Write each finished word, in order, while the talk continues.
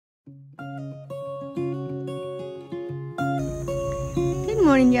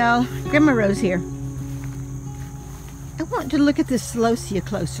morning, y'all. Grandma Rose here. I want to look at this Celosia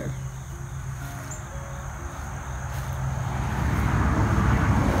closer.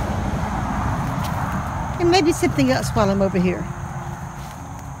 And maybe something else while I'm over here.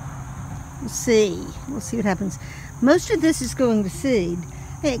 We'll see what happens. Most of this is going to seed.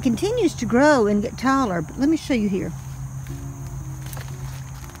 Hey, it continues to grow and get taller, but let me show you here.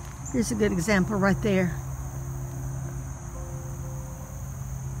 Here's a good example right there.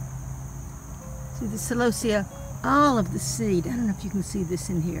 See the Celosia, all of the seed. I don't know if you can see this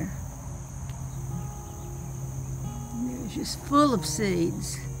in here. It's just full of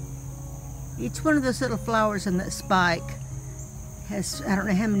seeds. Each one of those little flowers on that spike has, I don't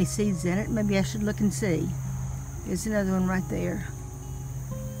know how many seeds in it. Maybe I should look and see. There's another one right there.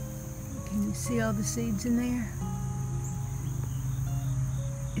 Can you see all the seeds in there?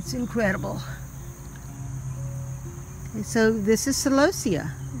 It's incredible. Okay, so this is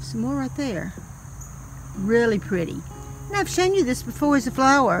Celosia. There's some more right there. Really pretty. And I've shown you this before as a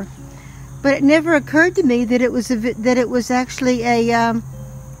flower, but it never occurred to me that it was actually an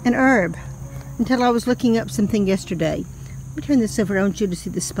herb until I was looking up something yesterday. Let me turn this over. I want you to see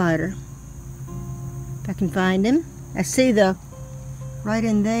the spider. If I can find him. I see the right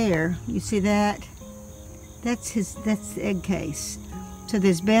in there. You see that? That's the egg case. So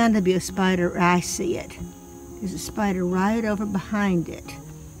there's bound to be a spider. I see it. There's a spider right over behind it.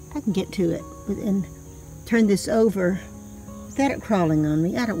 I can get to it and turn this over without it crawling on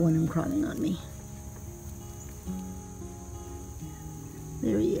me. I don't want him crawling on me.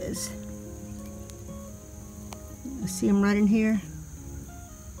 There he is. I see him right in here.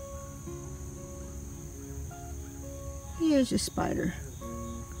 Here's a spider.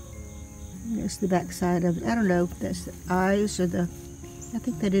 There's the back side of it. I don't know if that's the eyes or I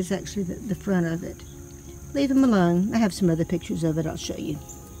think that is actually the front of it. Leave him alone. I have some other pictures of it I'll show you.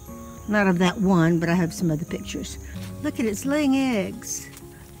 Not of that one, but I have some other pictures. Look at it, it's laying eggs.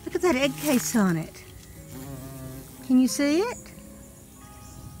 Look at that egg case on it. Can you see it?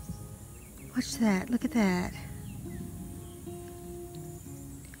 Watch that, look at that.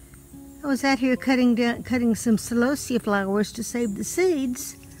 I was out here cutting some Celosia flowers to save the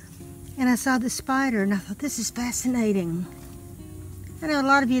seeds, and I saw the spider, and I thought, this is fascinating. I know a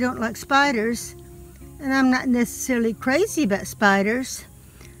lot of you don't like spiders, and I'm not necessarily crazy about spiders,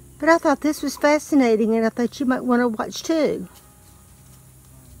 but I thought this was fascinating, and I thought you might want to watch too.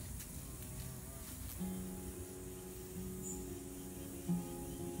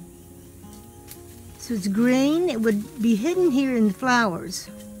 So it's green. It would be hidden here in the flowers,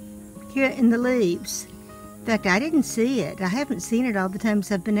 here in the leaves. In fact, I didn't see it. I haven't seen it all the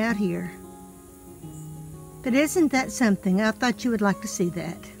times I've been out here. But isn't that something? I thought you would like to see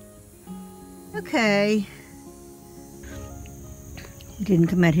that. Okay. We didn't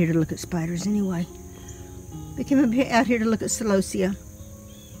come out here to look at spiders anyway. We came out here to look at Celosia.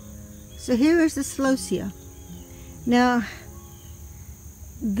 So here is the Celosia. Now,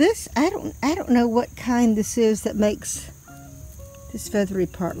 this, I don't know what kind this is that makes this feathery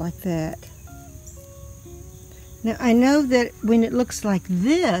part like that. Now, I know that when it looks like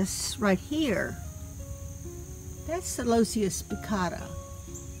this right here, that's Celosia spicata,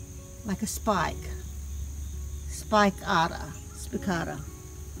 like a spike. Spicata. Spicata.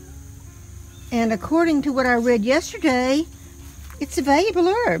 And according to what I read yesterday, it's a valuable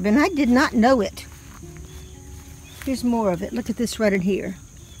herb, and I did not know it. Here's more of it. Look at this right in here.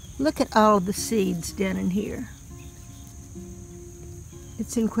 Look at all of the seeds down in here.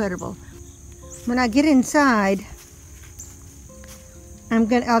 It's incredible. When I get inside,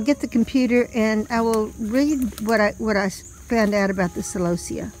 I'll get the computer and I will read what I found out about the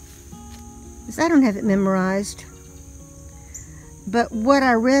Celosia, because I don't have it memorized. But what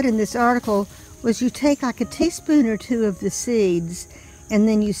I read in this article was you take like a teaspoon or two of the seeds, and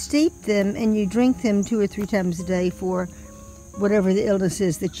then you steep them and you drink them 2 or 3 times a day for whatever the illness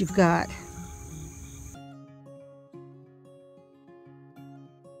is that you've got.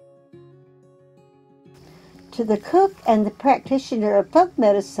 To the cook and the practitioner of folk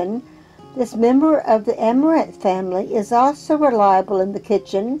medicine, this member of the amaranth family is also reliable in the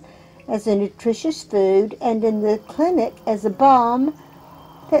kitchen as a nutritious food and in the clinic as a balm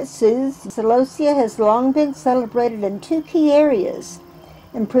that soothes. Celosia has long been celebrated in 2 key areas: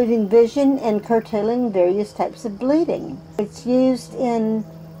 improving vision and curtailing various types of bleeding. It's used in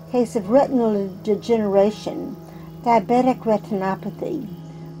case of retinal degeneration, diabetic retinopathy,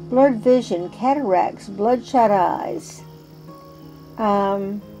 blurred vision, cataracts, bloodshot eyes.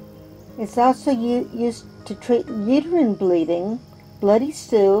 It's also used to treat uterine bleeding, bloody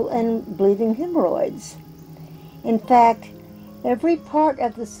stool, and bleeding hemorrhoids. In fact, Every part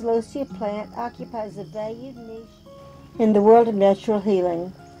of the Celosia plant occupies a valued niche in the world of natural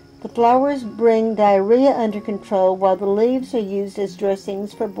healing. The flowers bring diarrhea under control, while the leaves are used as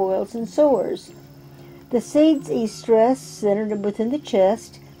dressings for boils and sores. The seeds ease stress centered within the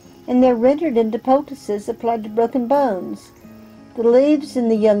chest, and they're rendered into poultices applied to broken bones. The leaves and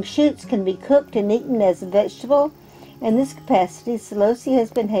the young shoots can be cooked and eaten as a vegetable. In this capacity, Celosia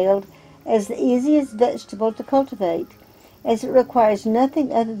has been hailed as the easiest vegetable to cultivate, as it requires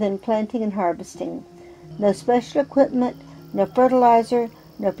nothing other than planting and harvesting. No special equipment, no fertilizer,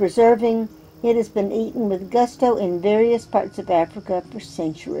 no preserving. It has been eaten with gusto in various parts of Africa for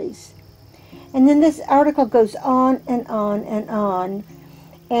centuries. And then this article goes on and on and on.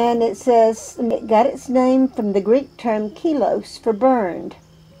 And it says it got its name from the Greek term kilos, for burned.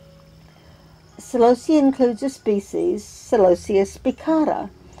 Celosia includes a species, Celosia spicata,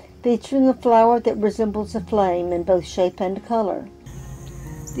 featuring a flower that resembles a flame in both shape and color.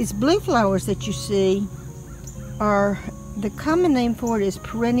 These blue flowers that you see are, the common name for it is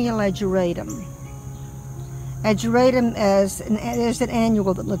perennial ageratum. Ageratum, there's an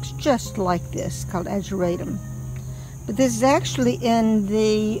annual that looks just like this called ageratum. But this is actually in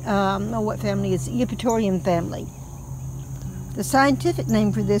the, what family is it? Eupatorium family. The scientific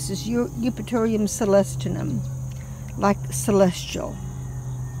name for this is Eupatorium celestinum, like celestial.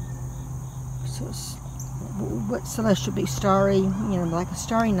 So what celestial be? Starry, like a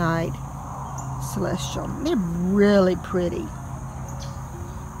starry night. Celestial. They're really pretty.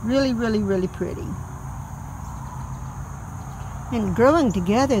 Really, really, really pretty. And growing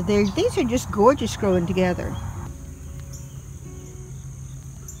together, these are just gorgeous growing together.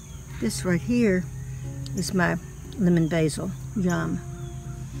 This right here is my lemon basil. Yum.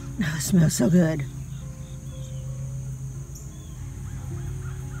 Oh, it smells so good.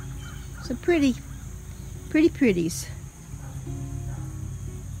 So pretty pretties.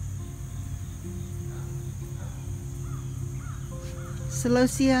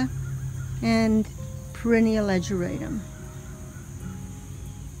 Celosia and perennial ageratum.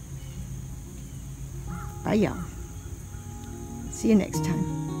 Bye y'all. See you next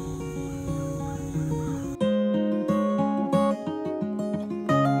time.